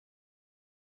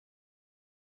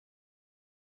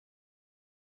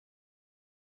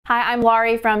Hi, I'm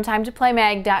Laurie from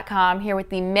TimeToPlayMag.com here with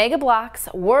the Mega Bloks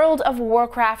World of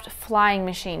Warcraft flying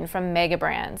machine from Mega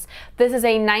Brands. This is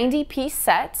a 90-piece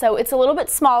set, so it's a little bit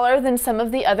smaller than some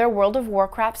of the other World of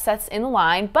Warcraft sets in the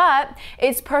line, but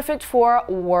it's perfect for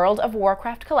World of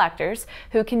Warcraft collectors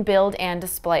who can build and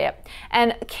display it.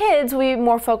 And kids will be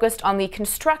more focused on the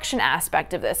construction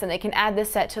aspect of this, and they can add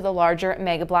this set to the larger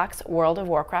Mega Bloks World of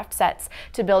Warcraft sets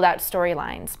to build out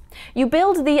storylines. You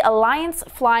build the Alliance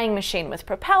flying machine with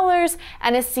propellers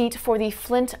and a seat for the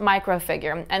Flint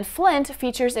microfigure. And Flint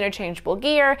features interchangeable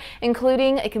gear,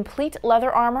 including a complete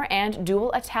leather armor and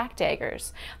dual attack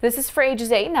daggers. This is for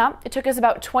ages 8 and up. It took us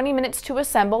about 20 minutes to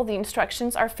assemble. The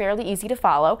instructions are fairly easy to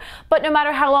follow, but no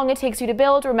matter how long it takes you to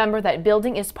build, remember that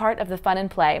building is part of the fun and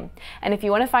play. And if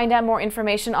you want to find out more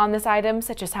information on this item,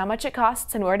 such as how much it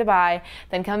costs and where to buy,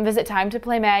 then come visit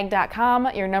TimeToPlayMag.com,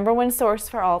 your #1 source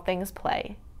for all things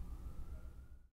play.